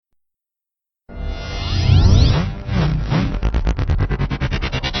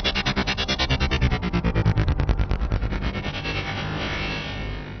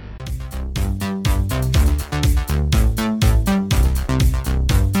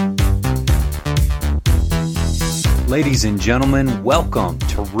Ladies and gentlemen, welcome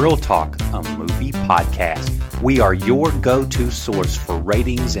to Real Talk, a movie podcast. We are your go-to source for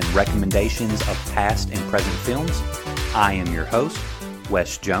ratings and recommendations of past and present films. I am your host,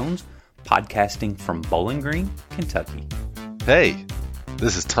 Wes Jones, podcasting from Bowling Green, Kentucky. Hey,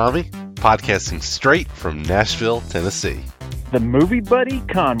 this is Tommy, podcasting straight from Nashville, Tennessee. The movie buddy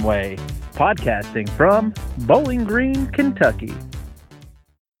Conway, podcasting from Bowling Green, Kentucky.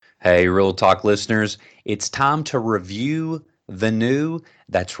 Hey, Real Talk listeners, it's time to review the new.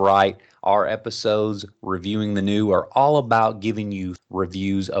 That's right, our episodes reviewing the new are all about giving you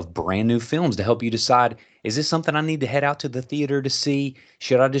reviews of brand new films to help you decide, is this something I need to head out to the theater to see?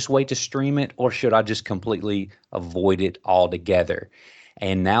 Should I just wait to stream it, or should I just completely avoid it altogether?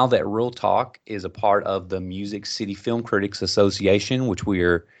 And now that Real Talk is a part of the Music City Film Critics Association, which we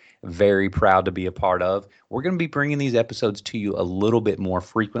are very proud to be a part of, we're going to be bringing these episodes to you a little bit more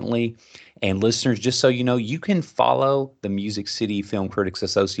frequently. And listeners, just so you know, you can follow the Music City Film Critics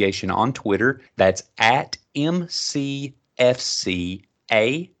Association on Twitter. That's at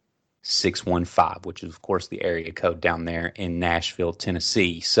MCFCA615, which is, of course, the area code down there in Nashville,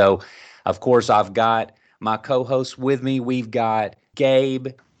 Tennessee. So, of course, I've got my co-hosts with me. We've got Gabe,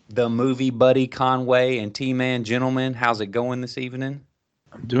 the movie buddy Conway, and T-Man. Gentlemen, how's it going this evening?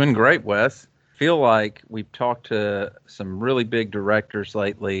 I'm doing great, Wes. Feel like we've talked to some really big directors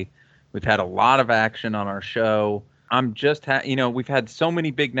lately. We've had a lot of action on our show. I'm just, we've had so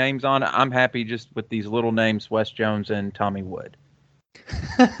many big names on it. I'm happy just with these little names, Wes Jones and Tommy Wood.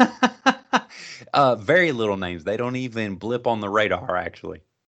 Very little names. They don't even blip on the radar, actually.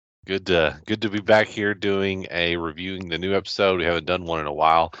 Good to be back here doing reviewing the new episode. We haven't done one in a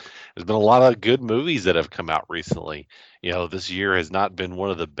while. There's been a lot of good movies that have come out recently. You know, this year has not been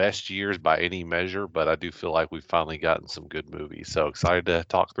one of the best years by any measure, but I do feel like we've finally gotten some good movies. So excited to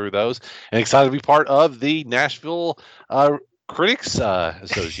talk through those, and excited to be part of the Nashville Critics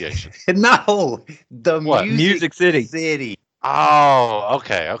Association. No, the Music City. Oh,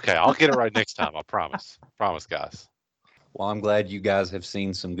 okay. I'll get it right next time. I promise. Promise, guys. Well, I'm glad you guys have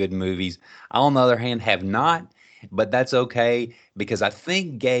seen some good movies. I, on the other hand, have not, but that's okay because I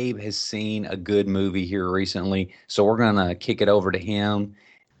think Gabe has seen a good movie here recently, so we're going to kick it over to him.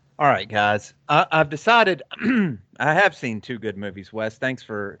 All right, guys. I've decided I have seen two good movies, Wes. Thanks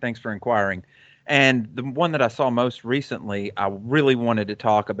for inquiring. And the one that I saw most recently, I really wanted to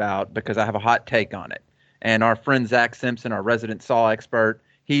talk about because I have a hot take on it. And our friend Zach Simpson, our resident Saw expert,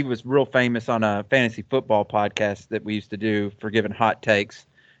 he was real famous on a fantasy football podcast that we used to do for giving hot takes.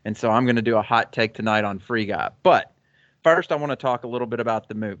 And so I'm going to do a hot take tonight on Free Guy. But first, I want to talk a little bit about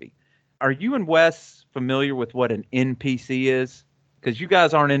the movie. Are you and Wes familiar with what an NPC is? Because you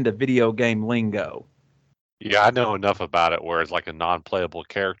guys aren't into video game lingo. Yeah, I know enough about it where it's like a non-playable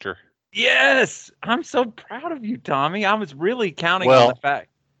character. Yes! I'm so proud of you, Tommy. I was really counting on the fact.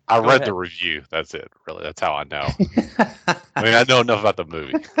 I read the review. That's it. Really, that's how I know. I mean, I know enough about the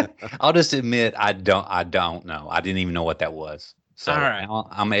movie. I'll just admit I don't know. I didn't even know what that was. So all right.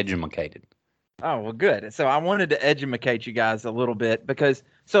 I'm educated. Oh, well, good. So I wanted to educate you guys a little bit because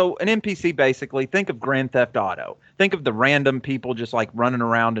an NPC, basically, think of Grand Theft Auto. Think of the random people just like running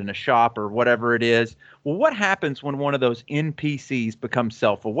around in a shop or whatever it is. Well, what happens when one of those NPCs becomes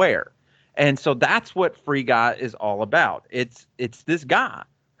self-aware? And so that's what Free Guy is all about. It's this guy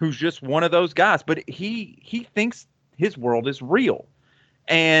who's just one of those guys, but he thinks his world is real,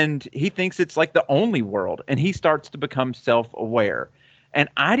 and he thinks it's like the only world, and he starts to become self-aware. And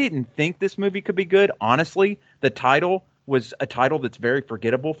I didn't think this movie could be good. Honestly, the title was a title that's very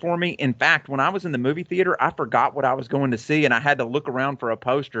forgettable for me. In fact, when I was in the movie theater, I forgot what I was going to see, and I had to look around for a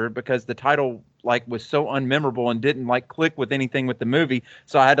poster because the title was so unmemorable and didn't click with anything with the movie.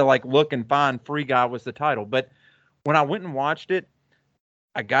 So I had to look and find Free Guy was the title. But when I went and watched it,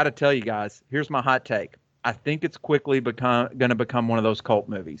 I got to tell you guys, here's my hot take. I think it's quickly going to become one of those cult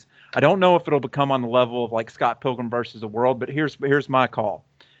movies. I don't know if it'll become on the level of Scott Pilgrim versus the World, but here's my call.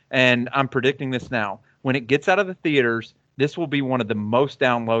 And I'm predicting this now. When it gets out of the theaters, this will be one of the most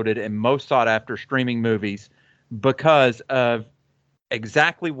downloaded and most sought after streaming movies because of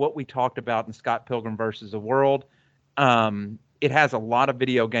exactly what we talked about in Scott Pilgrim versus the World. It has a lot of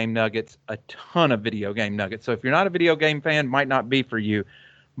video game nuggets, a ton of video game nuggets. So if you're not a video game fan, might not be for you.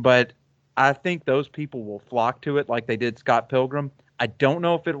 But I think those people will flock to it like they did Scott Pilgrim. I don't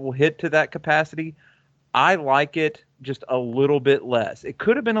know if it will hit to that capacity. I like it just a little bit less. It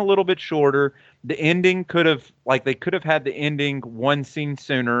could have been a little bit shorter. The ending could have, they could have had the ending one scene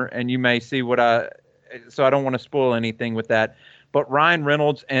sooner, and you may see so I don't want to spoil anything with that. But Ryan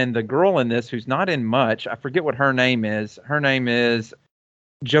Reynolds and the girl in this, who's not in much, I forget what her name is. Her name is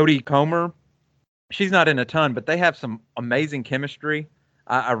Jodie Comer. she's not in a ton, but they have some amazing chemistry.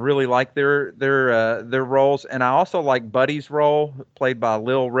 I really like their roles, and I also like Buddy's role, played by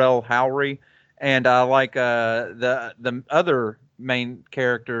Lil Rel Howery, and I like the other main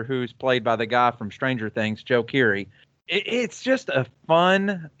character who's played by the guy from Stranger Things, Joe Keery. It's just a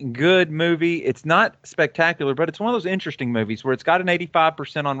fun, good movie. It's not spectacular, but it's one of those interesting movies where it's got an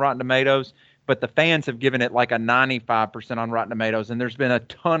 85% on Rotten Tomatoes, but the fans have given it like a 95% on Rotten Tomatoes, and there's been a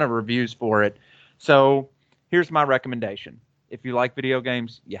ton of reviews for it. So here's my recommendation. If you like video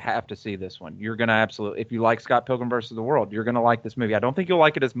games, you have to see this one. You're going to absolutely, if you like Scott Pilgrim versus the World, you're going to like this movie. I don't think you'll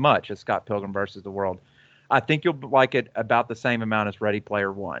like it as much as Scott Pilgrim versus the World. I think you'll like it about the same amount as Ready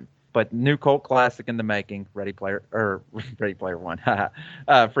Player One. But new cult classic in the making, Ready Player One,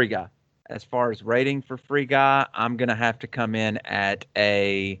 Free Guy. As far as rating for Free Guy, I'm going to have to come in at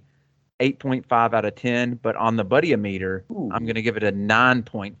a 8.5 out of 10, but on the Buddy-O-Meter, I'm going to give it a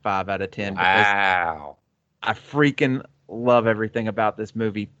 9.5 out of 10. Wow. I freaking love everything about this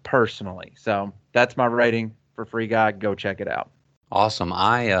movie personally. So that's my rating for Free Guy. Go check it out. Awesome.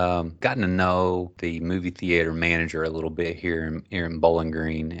 I gotten to know the movie theater manager a little bit here in Bowling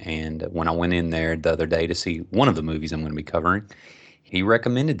Green, and when I went in there the other day to see one of the movies I'm going to be covering, he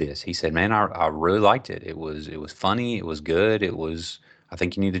recommended this. He said, "Man, I really liked it. It was funny. It was good. I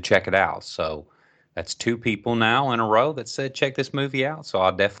think you need to check it out." So that's two people now in a row that said check this movie out. So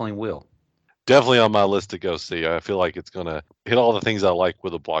I definitely will. Definitely on my list to go see. I feel like it's going to hit all the things I like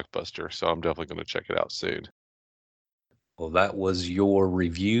with a blockbuster, so I'm definitely going to check it out soon. Well, that was your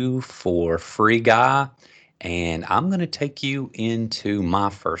review for Free Guy, and I'm going to take you into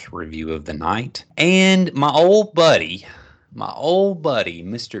my first review of the night. And my old buddy,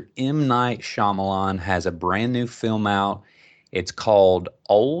 Mr. M. Night Shyamalan, has a brand new film out. It's called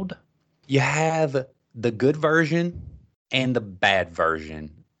Old. You have the good version and the bad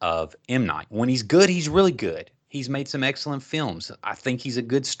version of M. Night. When he's good, he's really good. He's made some excellent films. I think he's a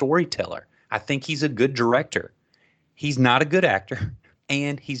good storyteller. I think he's a good director. He's not a good actor,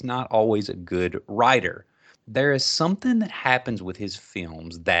 and he's not always a good writer. There is something that happens with his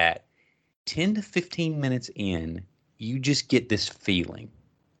films that 10 to 15 minutes in, you just get this feeling.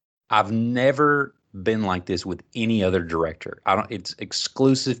 I've never been like this with any other director. It's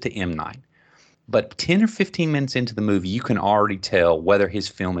exclusive to M. Night. But 10 or 15 minutes into the movie, you can already tell whether his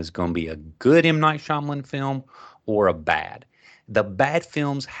film is going to be a good M. Night Shyamalan film or a bad. The bad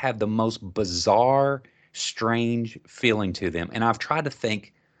films have the most bizarre, strange feeling to them. And I've tried to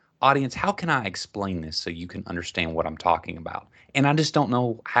think, audience, how can I explain this so you can understand what I'm talking about? And I just don't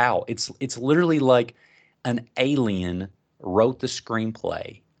know how. It's literally like an alien wrote the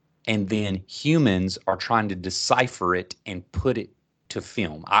screenplay, and then humans are trying to decipher it and put it to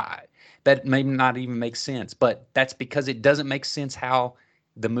film. That may not even make sense, but that's because it doesn't make sense how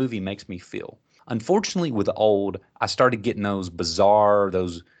the movie makes me feel. Unfortunately, with Old, I started getting those bizarre,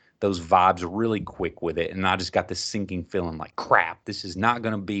 those vibes really quick with it, and I just got this sinking feeling like, crap, this is not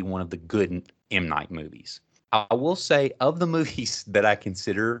going to be one of the good M. Night movies. I will say, of the movies that I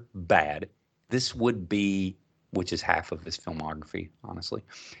consider bad, this would be, which is half of his filmography, honestly,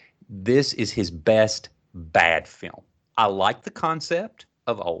 this is his best bad film. I like the concept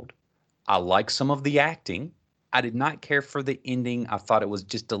of Old. I like some of the acting. I did not care for the ending. I thought it was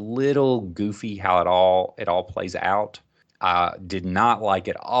just a little goofy how it all plays out. I did not like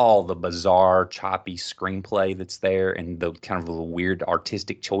at all the bizarre, choppy screenplay that's there and the kind of the weird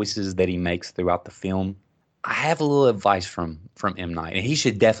artistic choices that he makes throughout the film. I have a little advice from M. Night, and he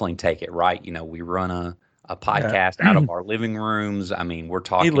should definitely take it, right? You know, we run a podcast out of our living rooms. I mean, we're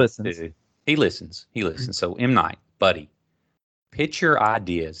talking. He listens. He listens. So M. Night, buddy, pitch your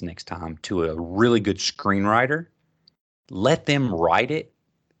ideas next time to a really good screenwriter. Let them write it,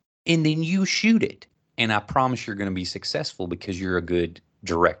 and then you shoot it. And I promise you're going to be successful because you're a good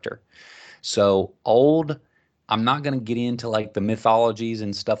director. So Old, I'm not going to get into like the mythologies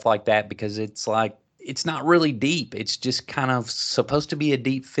and stuff like that because it's like, it's not really deep. It's just kind of supposed to be a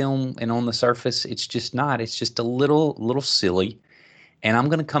deep film. And on the surface, it's just not. It's just a little silly. And I'm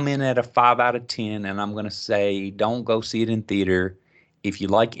going to come in at a 5 out of 10. And I'm going to say, don't go see it in theater. If you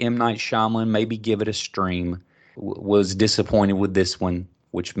like M. Night Shyamalan, maybe give it a stream. Was disappointed with this one,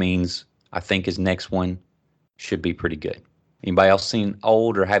 which means I think his next one should be pretty good. Anybody else seen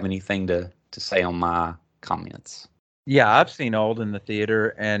Old or have anything to say on my comments? Yeah, I've seen Old in the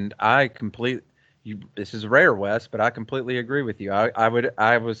theater, and this is rare, Wes, but I completely agree with you.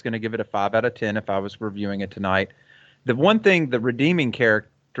 I was going to give it a 5 out of 10 if I was reviewing it tonight. The one thing, the redeeming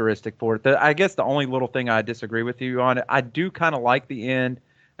characteristic for it, I guess the only little thing I disagree with you on it, I do kind of like the end,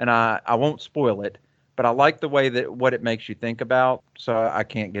 and I won't spoil it, but I like the way that what it makes you think about. So I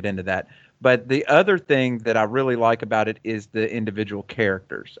can't get into that. But the other thing that I really like about it is the individual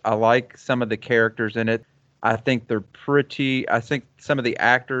characters. I like some of the characters in it. I think I think some of the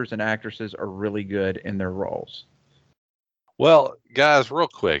actors and actresses are really good in their roles. Well, guys, real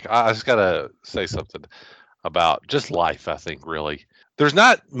quick, I just gotta say something about just life. I think really, there's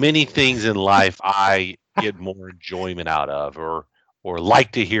not many things in life I get more enjoyment out of, or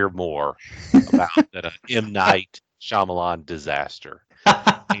like to hear more about than an M. Night Shyamalan disaster.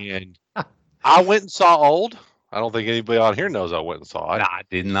 And I went and saw Old. I don't think anybody on here knows I went and saw it. I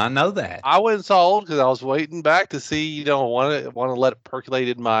did not know that. I went and saw Old because I was waiting back to see, want to let it percolate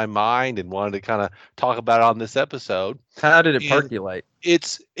in my mind and wanted to kind of talk about it on this episode. How did it And percolate?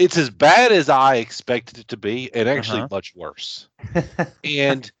 It's as bad as I expected it to be, and actually much worse.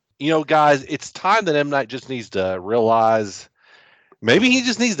 And guys, it's time that M. Night just needs to realize maybe he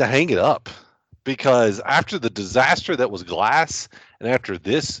just needs to hang it up, because after the disaster that was Glass, and after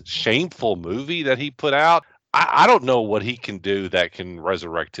this shameful movie that he put out, I don't know what he can do that can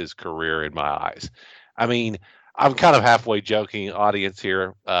resurrect his career in my eyes. I mean, I'm kind of halfway joking, audience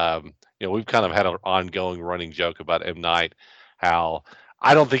here. We've kind of had an ongoing running joke about M. Night, how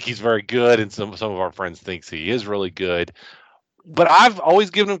I don't think he's very good, and some of our friends thinks he is really good. But I've always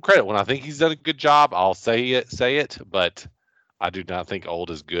given him credit. When I think he's done a good job, I'll say it, but I do not think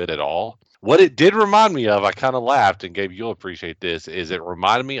Old is good at all. What it did remind me of, I kind of laughed, and Gabe, you'll appreciate this, is it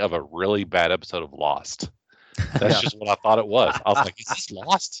reminded me of a really bad episode of Lost. That's just what I thought it was. I was like, is this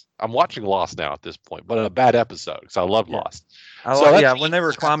Lost? I'm watching Lost now at this point, but a bad episode because I love Lost. When they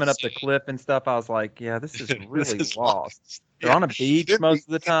were climbing up the cliff and stuff, I was like, yeah, this is really Lost. They're on a beach most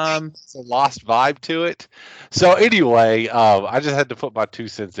of the time. It's a Lost vibe to it. So anyway, I just had to put my 2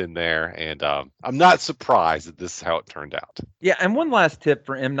 cents in there, and I'm not surprised that this is how it turned out. Yeah, and one last tip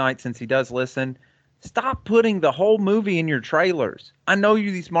for M. Night, since he does listen, stop putting the whole movie in your trailers. I know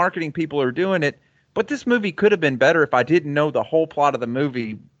these marketing people are doing it, but this movie could have been better if I didn't know the whole plot of the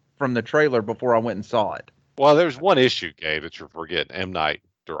movie from the trailer before I went and saw it. Well, there's one issue, Gabe, that you're forgetting. M. Night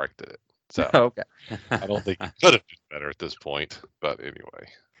directed it. So okay. I don't think it could have been better at this point. But anyway.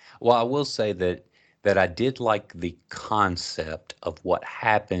 Well, I will say that I did like the concept of what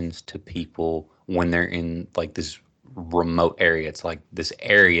happens to people when they're in like this remote area. It's like this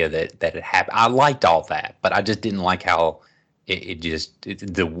area that it happened. I liked all that, but I just didn't like how just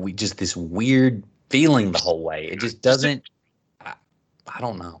this weird feeling the whole way. It just doesn't. I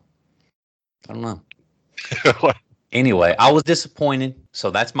don't know. Anyway, I was disappointed. So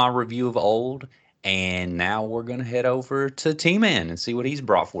that's my review of Old. And now we're going to head over to T-Man and see what he's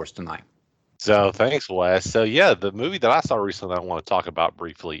brought for us tonight. So thanks, Wes. So yeah, the movie that I saw recently that I want to talk about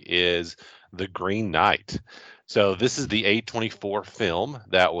briefly is The Green Knight. So this is the A24 film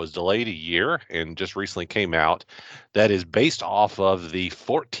that was delayed a year and just recently came out, that is based off of the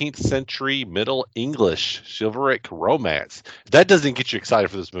 14th century Middle English chivalric romance. If that doesn't get you excited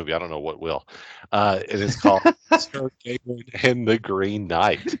for this movie, I don't know what will. It is called Sir Gawain and the Green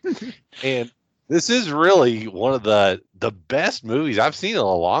Knight. And this is really one of the best movies I've seen in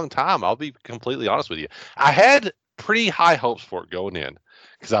a long time. I'll be completely honest with you. I had pretty high hopes for it going in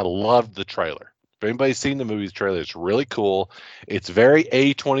because I loved the trailer. If anybody's seen the movie's trailer, it's really cool. It's very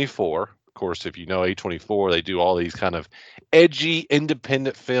A24. Of course, if you know A24, they do all these kind of edgy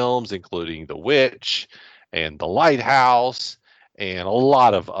independent films, including The Witch and The Lighthouse and a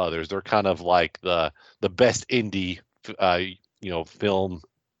lot of others. They're kind of like the best indie film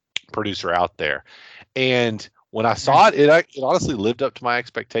producer out there. And when I saw it, it honestly lived up to my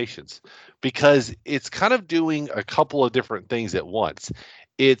expectations because it's kind of doing a couple of different things at once.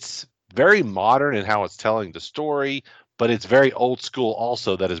 It's very modern in how it's telling the story, but it's very old school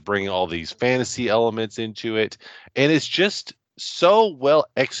also, that is bringing all these fantasy elements into it. And it's just so well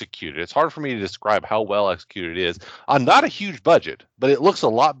executed. It's hard for me to describe how well executed it is on not a huge budget, but it looks a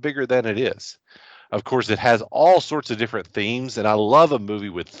lot bigger than it is. Of course, it has all sorts of different themes, and I love a movie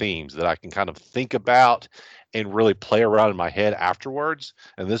with themes that I can kind of think about and really play around in my head afterwards.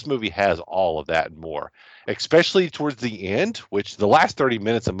 And this movie has all of that and more, especially towards the end, which the last 30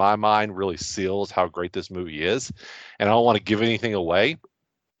 minutes in my mind really seals how great this movie is. And I don't want to give anything away,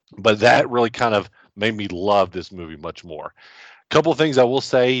 but that really kind of made me love this movie much more. Couple of things I will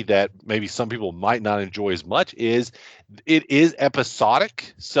say that maybe some people might not enjoy as much is it is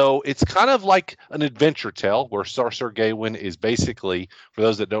episodic. So it's kind of like an adventure tale where Sir Gawain is basically, for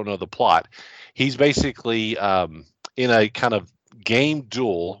those that don't know the plot, he's basically in a kind of game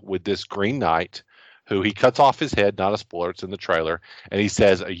duel with this Green Knight who he cuts off his head, not a spoiler, it's in the trailer, and he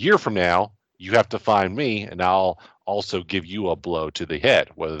says, a year from now, you have to find me and I'll also give you a blow to the head,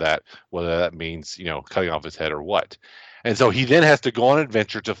 whether that means, cutting off his head or what. And so he then has to go on an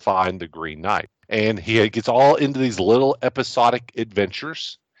adventure to find the Green Knight. And he gets all into these little episodic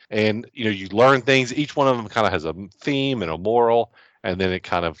adventures. And, you learn things. Each one of them kind of has a theme and a moral. And then it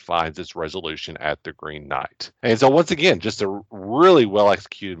kind of finds its resolution at the Green Knight. And so once again, just a really well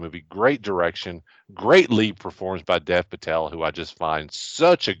executed movie, great direction, great lead performance by Dev Patel, who I just find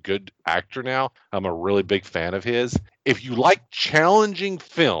such a good actor now. I'm a really big fan of his. If you like challenging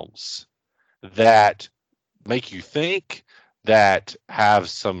films that make you think, that have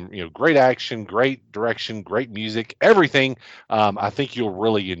some great action, great direction, great music, everything, I think you'll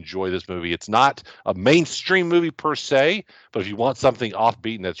really enjoy this movie. It's not a mainstream movie per se, but if you want something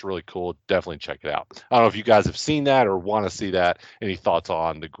offbeat and that's really cool, definitely check it out. I don't know if you guys have seen that or want to see that. Any thoughts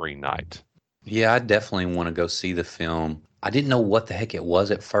on The Green Knight? Yeah, I definitely want to go see the film. I didn't know what the heck it was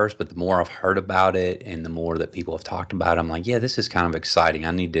at first, but the more I've heard about it and the more that people have talked about it, I'm like, yeah, this is kind of exciting.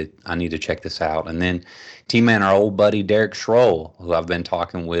 I need to check this out. And then T-Man, our old buddy Derek Schroll, who I've been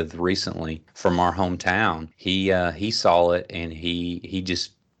talking with recently from our hometown, he saw it and he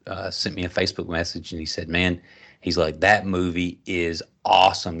just sent me a Facebook message and he said, man, he's like, that movie is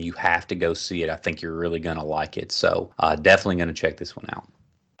awesome. You have to go see it. I think you're really going to like it. So definitely going to check this one out.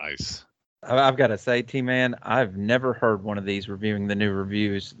 Nice. I've got to say, T-Man, I've never heard one of these reviewing the new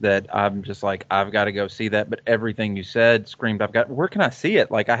reviews that I'm just like, I've got to go see that. But everything you said screamed, where can I see it?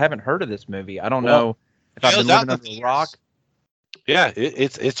 Like, I haven't heard of this movie. I don't know if I've been living under a rock. Yeah,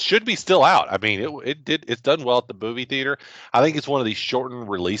 it should be still out. I mean, it's done well at the movie theater. I think it's one of these shortened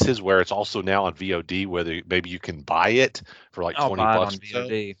releases where it's also now on VOD, whether maybe you can buy it for like $20 on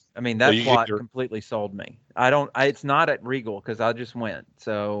VOD. I mean, that plot completely sold me. It's not at Regal because I just went.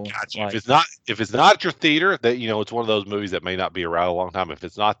 So gotcha. Like, if it's not at your theater, that it's one of those movies that may not be around a long time. If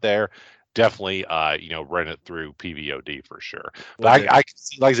it's not there, definitely rent it through PVOD for sure. But I can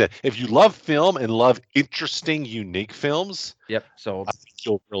see, like I said, if you love film and love interesting, unique films, so I think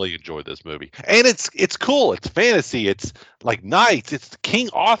you'll really enjoy this movie. And it's cool. It's fantasy. It's like knights. It's King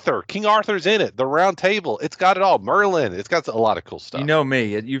Arthur. King Arthur's in it. The Round Table. It's got it all. Merlin. It's got a lot of cool stuff. You know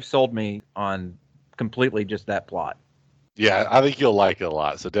me. You've sold me on completely just that plot. Yeah, I think you'll like it a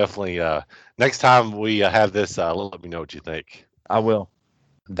lot. So definitely, next time we have this, let me know what you think. I will.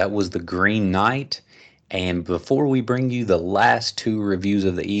 That was The Green Knight. And before we bring you the last two reviews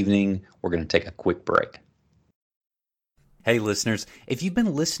of the evening, we're going to take a quick break. Hey listeners, if you've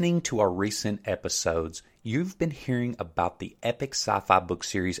been listening to our recent episodes, you've been hearing about the epic sci-fi book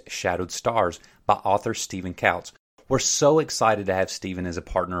series Shadowed Stars by author Stephen Kautz. We're so excited to have Stephen as a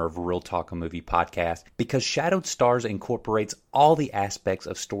partner of Real Talk, a Movie podcast, because Shadowed Stars incorporates all the aspects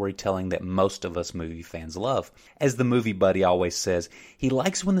of storytelling that most of us movie fans love. As the movie buddy always says, he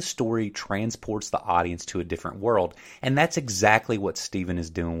likes when the story transports the audience to a different world, and that's exactly what Stephen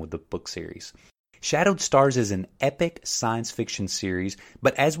is doing with the book series. Shadowed Stars is an epic science fiction series,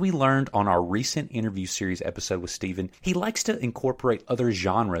 but as we learned on our recent interview series episode with Stephen, he likes to incorporate other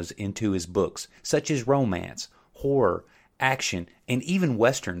genres into his books, such as romance, horror, action, and even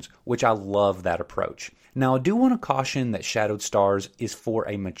westerns, which I love that approach. Now, I do want to caution that Shadowed Stars is for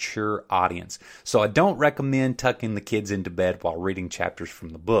a mature audience, so I don't recommend tucking the kids into bed while reading chapters from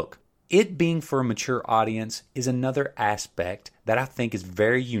the book. It being for a mature audience is another aspect that I think is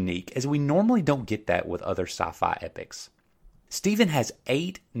very unique, as we normally don't get that with other sci-fi epics. Stephen has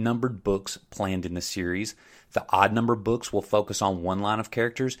 8 numbered books planned in the series. The odd number books will focus on one line of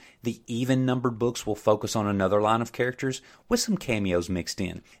characters. The even numbered books will focus on another line of characters, with some cameos mixed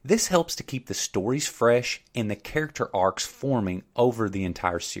in. This helps to keep the stories fresh and the character arcs forming over the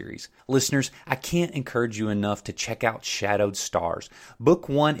entire series. Listeners, I can't encourage you enough to check out Shadowed Stars. Book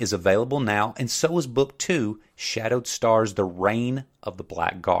 1 is available now, and so is Book 2, Shadowed Stars, The Reign of the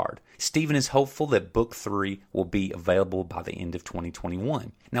Black Guard. Stephen is hopeful that Book 3 will be available by the end of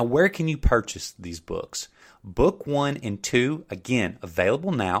 2021. Now, where can you purchase these books? Book 1 and 2, again,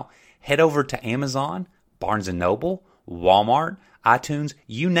 available now. Head over to Amazon, Barnes & Noble, Walmart, iTunes,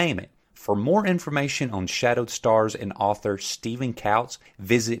 you name it. For more information on Shadowed Stars and author Stephen Kautz,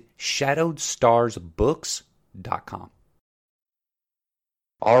 visit shadowedstarsbooks.com.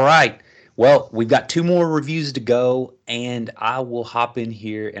 All right. Well, we've got 2 more reviews to go, and I will hop in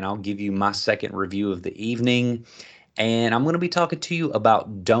here and I'll give you my second review of the evening. And I'm going to be talking to you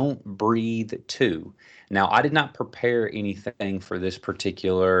about Don't Breathe 2. Now, I did not prepare anything for this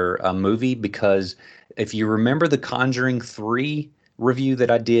particular movie because if you remember the Conjuring 3 review that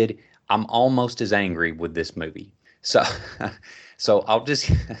I did, I'm almost as angry with this movie. So I'll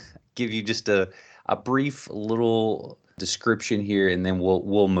just give you just a brief little description here, and then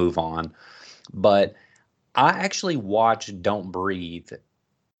we'll move on. But I actually watched Don't Breathe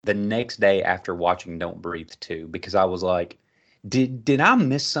the next day after watching Don't Breathe 2 because I was like, did I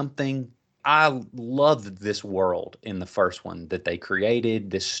miss something? I loved this world in the first one that they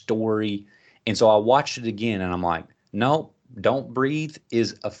created, this story. And so I watched it again and I'm like, no, Don't Breathe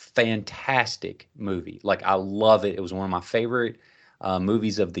is a fantastic movie. Like, I love it. It was one of my favorite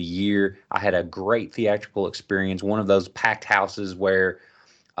movies of the year. I had a great theatrical experience, one of those packed houses where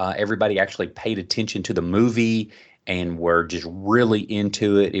everybody actually paid attention to the movie and were just really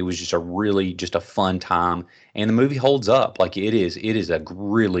into it. It was just a really just a fun time, and the movie holds up. Like, it is a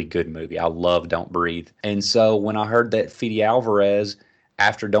really good movie. I love Don't Breathe, and so when I heard that Fede Alvarez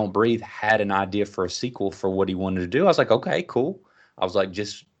after Don't Breathe had an idea for a sequel for what he wanted to do, I was like, okay, cool. I was like,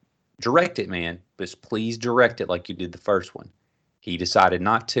 just direct it, man. Just please direct it like you did the first one. He decided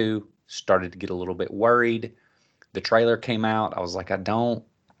not to. Started to get a little bit worried. The trailer came out. I was like, I don't,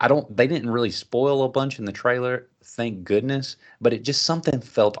 they didn't really spoil a bunch in the trailer, thank goodness, but it just something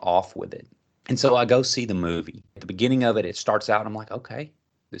felt off with it. And so I go see the movie. At the beginning of it, it starts out, and I'm like, okay,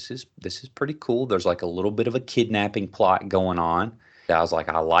 this is pretty cool. There's like a little bit of a kidnapping plot going on. I was like,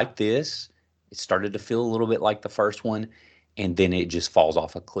 I like this. It started to feel a little bit like the first one, and then it just falls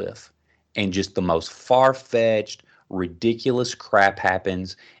off a cliff. And just the most far-fetched, ridiculous crap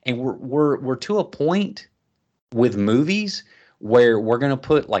happens. And we're to a point with movies where we're going to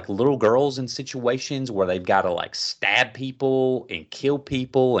put like little girls in situations where they've got to like stab people and kill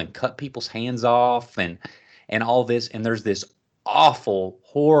people and cut people's hands off and all this, and there's this awful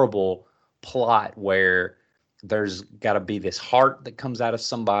horrible plot where there's got to be this heart that comes out of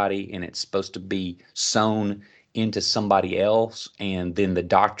somebody and it's supposed to be sewn into somebody else, and then the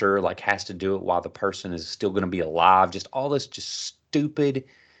doctor like has to do it while the person is still going to be alive. Just all this just stupid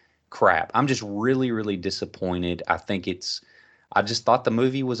crap. I'm just really, really disappointed. I just thought the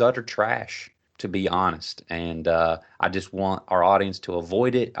movie was utter trash, to be honest. And I just want our audience to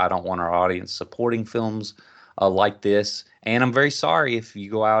avoid it. I don't want our audience supporting films like this. And I'm very sorry if you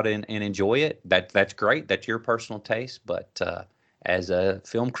go out and enjoy it. That's great. That's your personal taste. But as a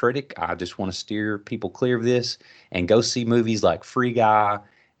film critic, I just want to steer people clear of this and go see movies like Free Guy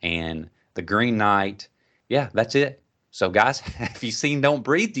and The Green Knight. Yeah, that's it. So, guys, have you seen Don't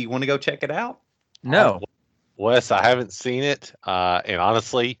Breathe? Do you want to go check it out? No. Wes, I haven't seen it, and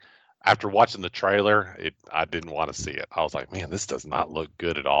honestly, after watching the trailer, I didn't want to see it. I was like, man, this does not look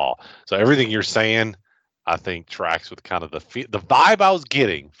good at all. So everything you're saying, I think tracks with kind of the vibe I was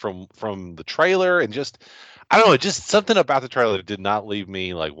getting from the trailer, and just I don't know, just something about the trailer did not leave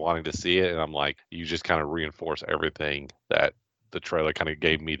me like wanting to see it, and I'm like, you just kind of reinforce everything that the trailer kind of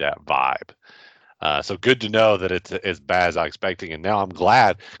gave me that vibe. So good to know that it's as bad as I expecting, and now I'm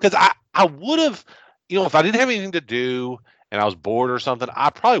glad because I would have. If I didn't have anything to do and I was bored or something, I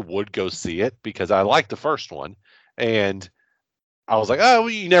probably would go see it because I liked the first one. And I was like, oh, well,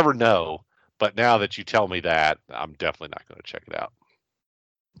 you never know. But now that you tell me that, I'm definitely not going to check it out.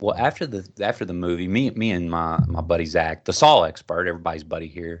 Well, after the movie, me and my buddy Zach, the Saw expert, everybody's buddy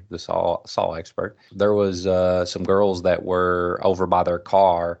here, the Saw expert, there was some girls that were over by their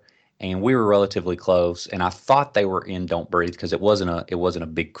car, and we were relatively close, and I thought they were in Don't Breathe because it wasn't a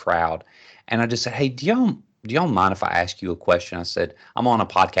big crowd, and I just said, hey, do y'all mind if I ask you a question? I said, I'm on a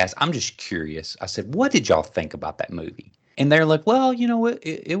podcast. I'm just curious. I said, what did y'all think about that movie? And they're like, well,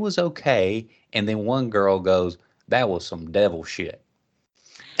 it was okay. And then one girl goes, that was some devil shit.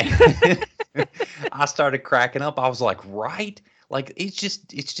 I started cracking up. I was like, right? Like it's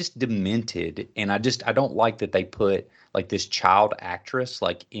just demented. And I don't like that they put like this child actress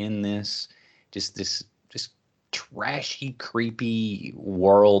like in this just trashy, creepy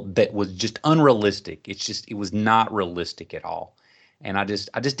world that was just unrealistic. It was not realistic at all. And I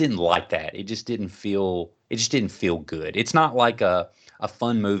just didn't like that. It just didn't feel good. It's not like a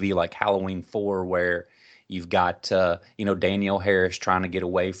fun movie like Halloween 4 where you've got Danielle Harris trying to get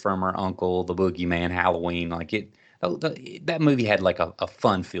away from her uncle, the boogeyman Halloween. Like that movie had like a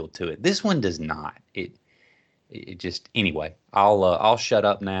fun feel to it. This one does not. It just anyway. I'll shut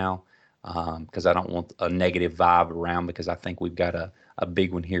up now because I don't want a negative vibe around because I think we've got a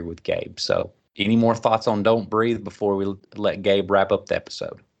big one here with Gabe. So any more thoughts on Don't Breathe before we let Gabe wrap up the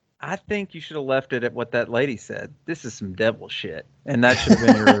episode? I think you should have left it at what that lady said. This is some devil shit, and that should have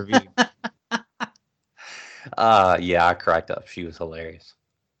been your review. Yeah, I cracked up. She was hilarious.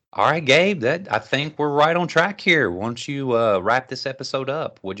 All right, Gabe, I think we're right on track here. Why don't you wrap this episode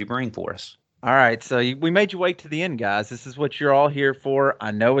up? What'd you bring for us? All right, so we made you wait to the end, guys. This is what you're all here for. I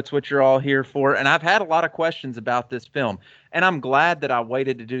know it's what you're all here for, and I've had a lot of questions about this film, and I'm glad that I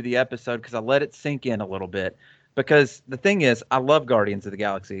waited to do the episode because I let it sink in a little bit. Because the thing is, I love Guardians of the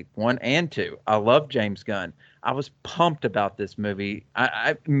Galaxy 1 and 2. I love James Gunn. I was pumped about this movie.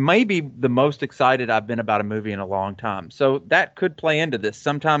 I maybe the most excited I've been about a movie in a long time. So that could play into this.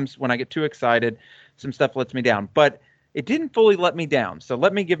 Sometimes when I get too excited, some stuff lets me down. But it didn't fully let me down. So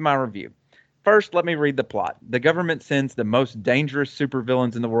let me give my review. First, let me read the plot. The government sends the most dangerous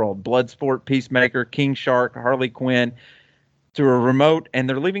supervillains in the world, Bloodsport, Peacemaker, King Shark, Harley Quinn, to a remote, and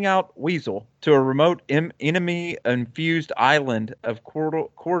they're leaving out Weasel, to a remote enemy-infused island of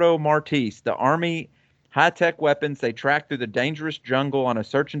Cordo Martis. The army high-tech weapons they track through the dangerous jungle on a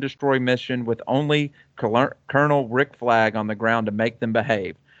search-and-destroy mission with only Colonel Rick Flag on the ground to make them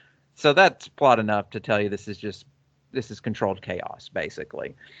behave. So that's plot enough to tell you this is controlled chaos,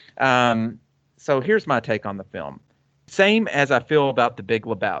 basically. So here's my take on the film. Same as I feel about The Big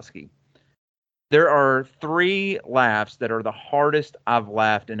Lebowski. There are 3 laughs that are the hardest I've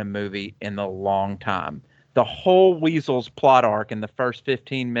laughed in a movie in a long time. The whole Weasel's plot arc in the first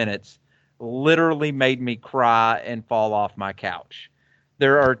 15 minutes literally made me cry and fall off my couch.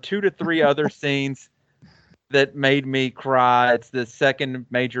 There are 2 to 3 other scenes that made me cry. It's the second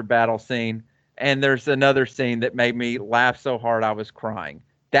major battle scene. And there's another scene that made me laugh so hard I was crying.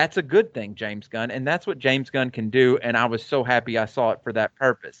 That's a good thing, James Gunn. And that's what James Gunn can do. And I was so happy I saw it for that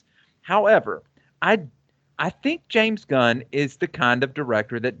purpose. However, I think James Gunn is the kind of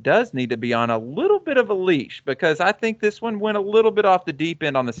director that does need to be on a little bit of a leash, because I think this one went a little bit off the deep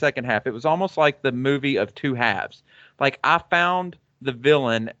end on the second half. It was almost like the movie of 2 halves. Like, I found the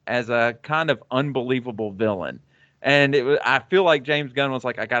villain as a kind of unbelievable villain. And I feel like James Gunn was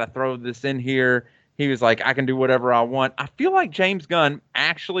like, I got to throw this in here. He was like, I can do whatever I want. I feel like James Gunn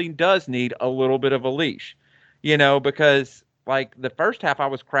actually does need a little bit of a leash, because like the first half I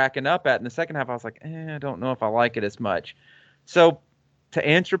was cracking up at, and the second half I was like, I don't know if I like it as much. So to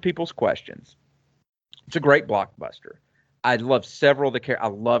answer people's questions, it's a great blockbuster. I love several of the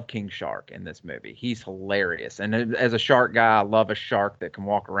characters. I love King Shark in this movie. He's hilarious. And as a shark guy, I love a shark that can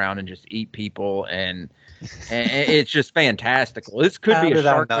walk around and just eat people. And it's just fantastical. This could be a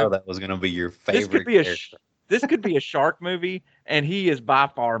shark movie. That was going to be your favorite character. This could be a shark movie, and he is by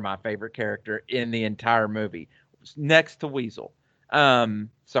far my favorite character in the entire movie, next to Weasel. Second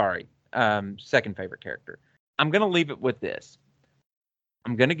favorite character. I'm going to leave it with this.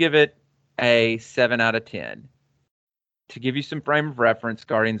 I'm going to give it a 7 out of 10. To give you some frame of reference,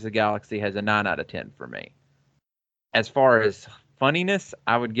 Guardians of the Galaxy has a 9 out of 10 for me. As far as funniness,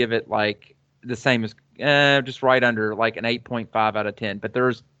 I would give it like the same as just right under like an 8.5 out of 10. But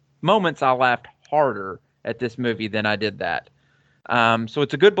there's moments I laughed harder at this movie than I did that. So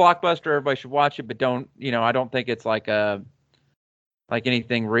it's a good blockbuster. Everybody should watch it, but I don't think it's like anything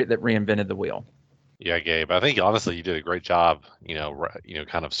that reinvented the wheel. Yeah, Gabe, I think honestly you did a great job,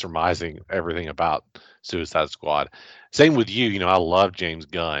 kind of surmising everything about Suicide Squad. Same with you, I love James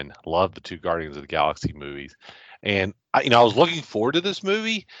Gunn, love the 2 Guardians of the Galaxy movies. And I was looking forward to this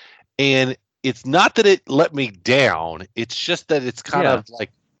movie, and it's not that it let me down, it's just that it's kind of like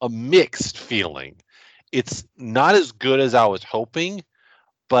a mixed feeling. It's not as good as I was hoping,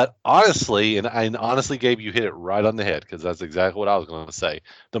 but honestly, and honestly, Gabe, you hit it right on the head, because that's exactly what I was going to say.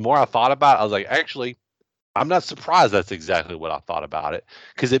 The more I thought about it, I was like, actually, I'm not surprised that's exactly what I thought about it,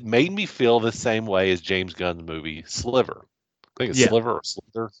 because it made me feel the same way as James Gunn's movie Sliver. I think it's Sliver or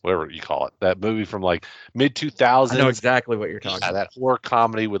Slither, whatever you call it. That movie from like mid-2000s. I know exactly what you're talking about. That horror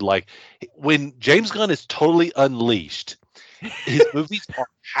comedy with when James Gunn is totally unleashed, his movies are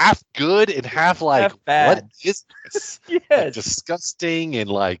half good and half bad. What is this? Yes. Like, disgusting, and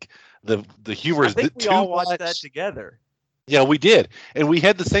like the humor is too much. We all watched that together. Yeah, we did. And we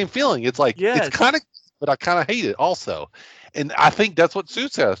had the same feeling. It's like, yes. It's kind of, but I kind of hate it also. And I think that's what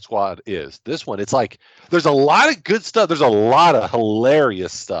Suicide Squad is. This one, it's like, there's a lot of good stuff. There's a lot of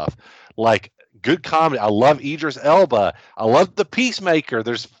hilarious stuff. Like, good comedy. I love Idris Elba. I love the Peacemaker.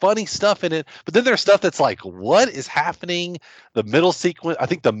 There's funny stuff in it. But then there's stuff that's like, what is happening? The middle sequence, I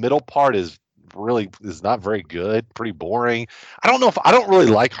think the middle part is not very good. Pretty boring. I don't really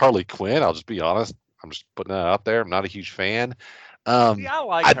like Harley Quinn. I'll just be honest. I'm just putting that out there. I'm not a huge fan. See, I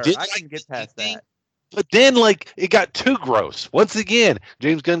like her. I can get past that. But then, it got too gross. Once again,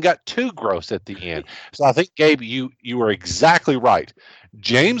 James Gunn got too gross at the end. So I think, Gabe, you were exactly right.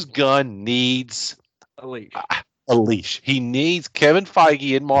 James Gunn needs a leash. A leash. He needs Kevin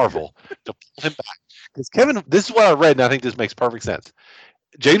Feige in Marvel to pull him back. Because this is what I read, and I think this makes perfect sense.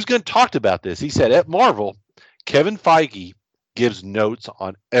 James Gunn talked about this. He said at Marvel, Kevin Feige gives notes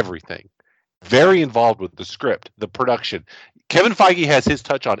on everything. Very involved with the script, the production. Kevin Feige has his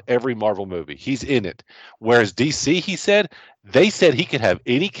touch on every Marvel movie. He's in it. Whereas DC, he said, They said he could have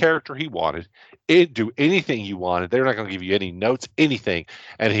any character he wanted, do anything he wanted. They're not going to give you any notes, anything,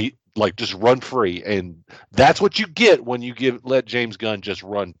 and he like just run free. And that's what you get when you let James Gunn just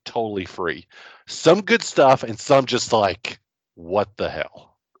run totally free. Some good stuff, and some just like, what the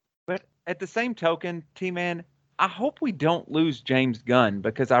hell? But at the same token, T-Man, I hope we don't lose James Gunn,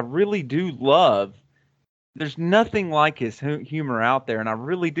 because I really do love. There's nothing like his humor out there, and I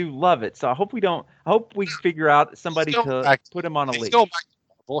really do love it. So I hope we don't. I hope we figure out somebody to put him on a leash.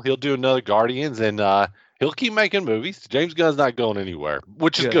 He'll do another Guardians, and he'll keep making movies. James Gunn's not going anywhere,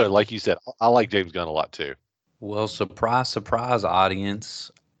 which is good. Like you said, I like James Gunn a lot too. Well, surprise, surprise,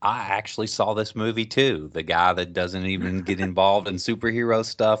 audience. I actually saw this movie too. The guy that doesn't even get involved in superhero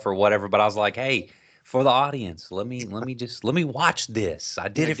stuff or whatever. But I was like, hey, for the audience, let me watch this. I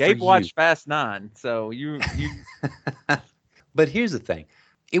did it for you. Gabe watched Fast 9, so you. But here's the thing: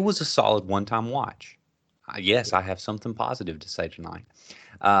 it was a solid one-time watch. Yes, I have something positive to say tonight.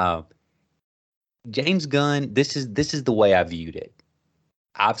 James Gunn, this is the way I viewed it.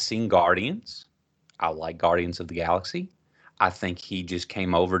 I've seen Guardians. I like Guardians of the Galaxy. I think he just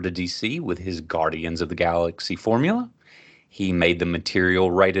came over to DC with his Guardians of the Galaxy formula. He made the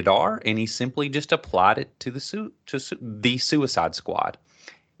material rated R, and he simply just applied it to the Suicide Squad.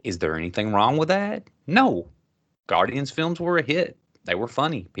 Is there anything wrong with that? No. Guardians films were a hit. They were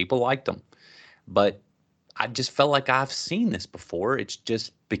funny. People liked them. But I just felt like I've seen this before. It's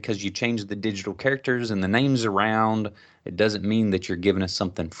just because you change the digital characters and the names around, it doesn't mean that you're giving us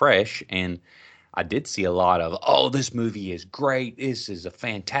something fresh. And I did see a lot of, oh, this movie is great. This is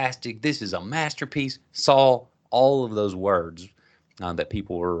this is a masterpiece. Saw all of those words that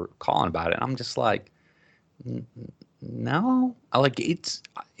people were calling about it. And I'm just like, no, it's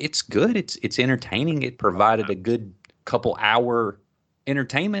good. It's entertaining. It provided a good couple hour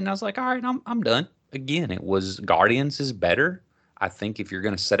entertainment. And I was like, all right, I'm done. Again, it was Guardians is better. I think if you're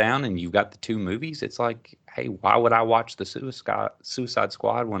going to sit down and you've got the two movies, it's like, hey, why would I watch the Suicide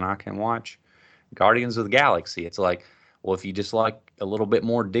Squad when I can watch Guardians of the Galaxy? It's like, well, if you just like a little bit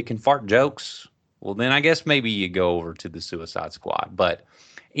more dick and fart jokes, well, then I guess maybe you go over to the Suicide Squad. But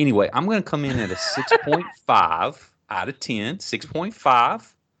anyway, I'm going to come in at a 6.5 out of 10.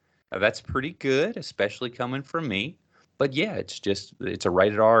 6.5. That's pretty good, especially coming from me. But yeah, it's a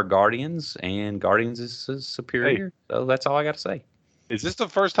rated R Guardians, and Guardians is superior. Hey, so that's all I got to say. Is this the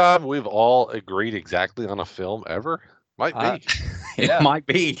first time we've all agreed exactly on a film ever? Might be. It might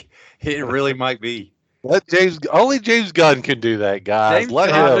be. It really might be. Only James Gunn can do that, guys. James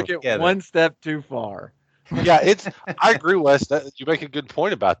Gunn took it one step too far. Yeah, I agree, Wes. You make a good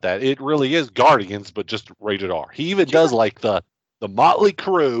point about that. It really is Guardians, but just rated R. He even does like the motley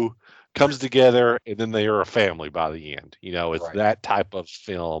crew comes together, and then they are a family by the end. It's that type of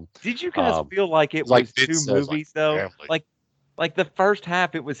film. Did you guys feel like it was two movies, though? Like the first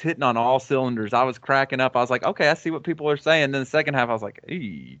half, it was hitting on all cylinders. I was cracking up. I was like, okay, I see what people are saying. Then the second half, I was like,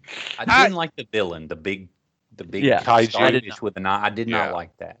 eee. I didn't like the villain, the big starfish with an eye. I did not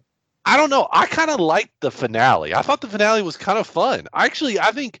like that. I don't know. I kind of liked the finale. I thought the finale was kind of fun. I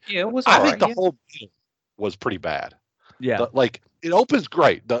think it was. I think the whole thing was pretty bad. Yeah, it opens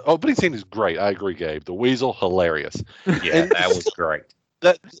great. The opening scene is great. I agree, Gabe. The weasel, hilarious. Yeah, that was great.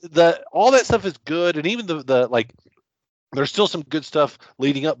 All that stuff is good, and even the there's still some good stuff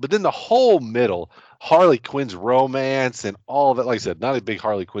leading up, but then the whole middle, Harley Quinn's romance and all of it. Like I said, not a big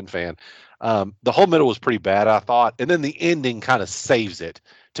Harley Quinn fan. The whole middle was pretty bad, I thought, and then the ending kind of saves it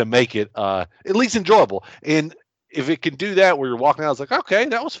to make it at least enjoyable. And if it can do that, where you're walking out, I was like, okay,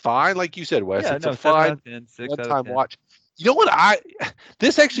 that was fine. Like you said, Wes, it's a fine one-time watch. You know what?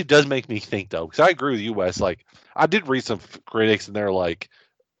 This actually does make me think, though, because I agree with you, Wes. Like, I did read some critics, and they're like,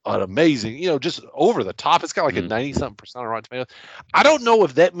 an amazing, just over the top. It's got like a 90-something% on Rotten Tomatoes. I don't know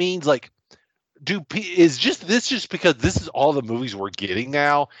if that means is this just because this is all the movies we're getting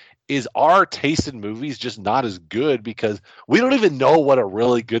now? Is our taste in movies just not as good because we don't even know what a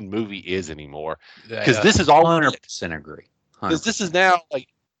really good movie is anymore? Because this is all 100% agree. Because this is now I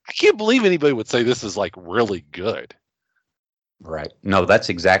can't believe anybody would say this is really good. Right. No, that's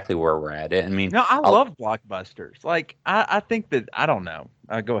exactly where we're at. I mean, I love blockbusters. I think that, I don't know.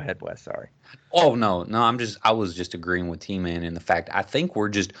 Go ahead, Wes. Sorry. Oh, no. I was just agreeing with T-Man in the fact I think we're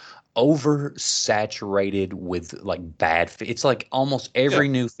just oversaturated with bad. It's like almost every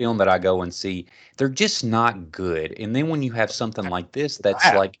new film that I go and see, they're just not good. And then when you have something like this, that's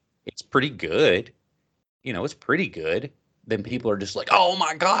it's pretty good. It's pretty good. Then people are just like, oh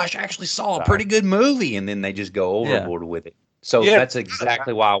my gosh, I actually saw a pretty good movie. And then they just go overboard with it. So that's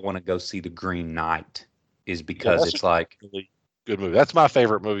exactly why I want to go see The Green Knight, is because it's like, Good movie. That's my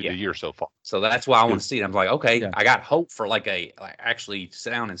favorite movie Yeah. of the year so far. So that's why I want to see it. I'm like, okay, Yeah. I got hope for like actually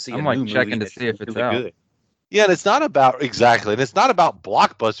sit down and see I'm a like new checking movie to see if it's really out. good. Yeah, and it's not about exactly, and it's not about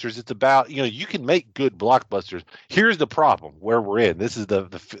blockbusters. It's about, you can make good blockbusters. Here's the problem where we're in. This is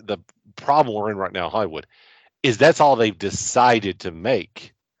the problem we're in right now in Hollywood, is that's all they've decided to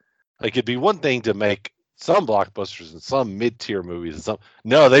make. Like, it'd be one thing to make some blockbusters and some mid-tier movies and some.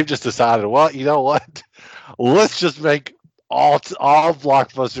 No, they've just decided, well, you know what? Let's just make all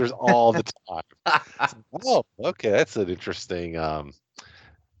blockbusters all the time. Oh, okay, that's an interesting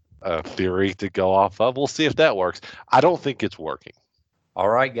theory to go off of. We'll see if that works. I don't think it's working. All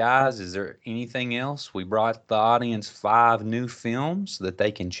right, guys, is there anything else? We brought the audience 5 new films that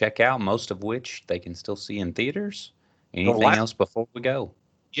they can check out, most of which they can still see in theaters. Anything else before we go?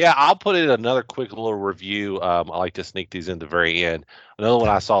 Yeah, I'll put in another quick little review. I like to sneak these in the very end. Another one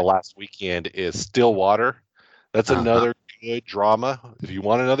I saw last weekend is Stillwater. That's another good drama. If you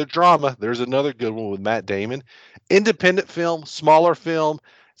want another drama, there's another good one with Matt Damon. Independent film, smaller film.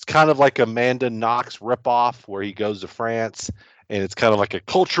 It's kind of like Amanda Knox ripoff where he goes to France, and it's kind of like a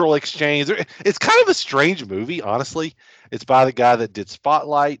cultural exchange. It's kind of a strange movie, honestly. It's by the guy that did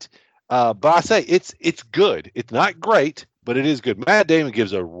Spotlight. But I say it's good. It's not great, but it is good. Matt Damon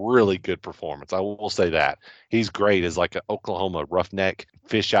gives a really good performance. I will say that. He's great as like an Oklahoma roughneck,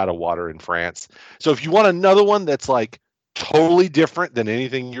 fish out of water in France. So if you want another one that's like totally different than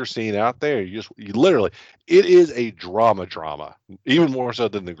anything you're seeing out there, you literally, it is a drama, even more so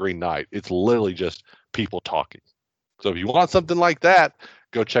than The Green Knight. It's literally just people talking. So if you want something like that,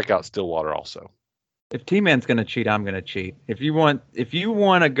 go check out Stillwater also. If T-Man's going to cheat, I'm going to cheat. If you want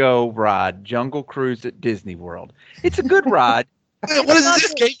to go ride Jungle Cruise at Disney World, it's a good ride. What is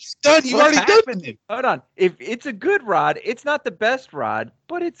this game done? You already done it. Hold on. If it's a good ride, it's not the best ride,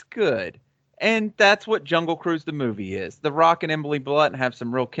 but it's good. And that's what Jungle Cruise the movie is. The Rock and Emily Blunt have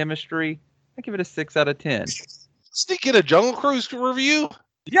some real chemistry. I give it a 6 out of 10. Sneak in a Jungle Cruise review?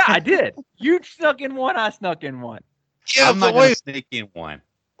 Yeah, I did. You snuck in one, I snuck in one. Yeah, I'm not going to sneak in one.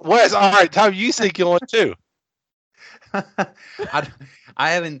 Wes, all right, Tom, you sneak in one too. I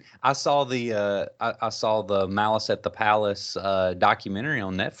haven't. I saw the Malice at the Palace documentary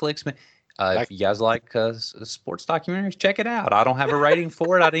on Netflix. If you guys like sports documentaries, check it out. I don't have a rating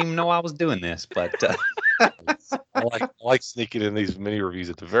for it. I didn't even know I was doing this, but I like sneaking in these mini reviews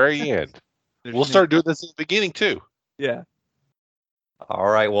at the very end. We'll start doing this in the beginning too. Yeah.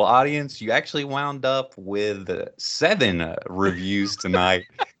 All right. Well, audience, you actually wound up with 7 reviews tonight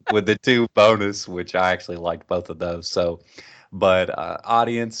with the 2 bonus, which I actually liked both of those. So, but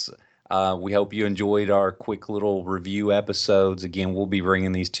audience, we hope you enjoyed our quick little review episodes. Again, we'll be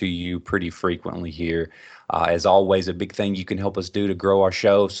bringing these to you pretty frequently here. As always, a big thing you can help us do to grow our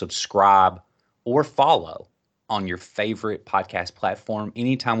show, subscribe or follow on your favorite podcast platform.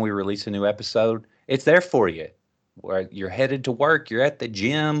 Anytime we release a new episode, it's there for you. Where you're headed to work, you're at the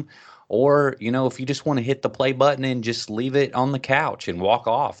gym, or, if you just want to hit the play button and just leave it on the couch and walk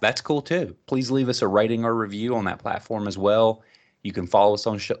off, that's cool too. Please leave us a rating or review on that platform as well. You can follow us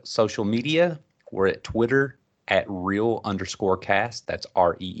on social media. We're at Twitter at @real_cast. That's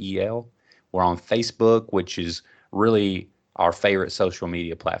REEL. We're on Facebook, which is really our favorite social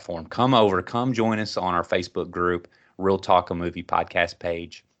media platform. Come join us on our Facebook group, Real Talk a Movie podcast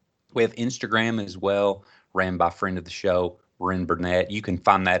page. We have Instagram as well, ran by friend of the show, Ren Burnett. You can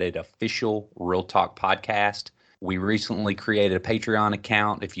find that at Official Real Talk Podcast. We recently created a Patreon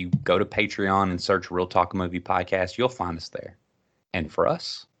account. If you go to Patreon and search Real Talk Movie Podcast, you'll find us there. And for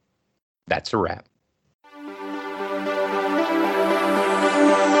us, that's a wrap.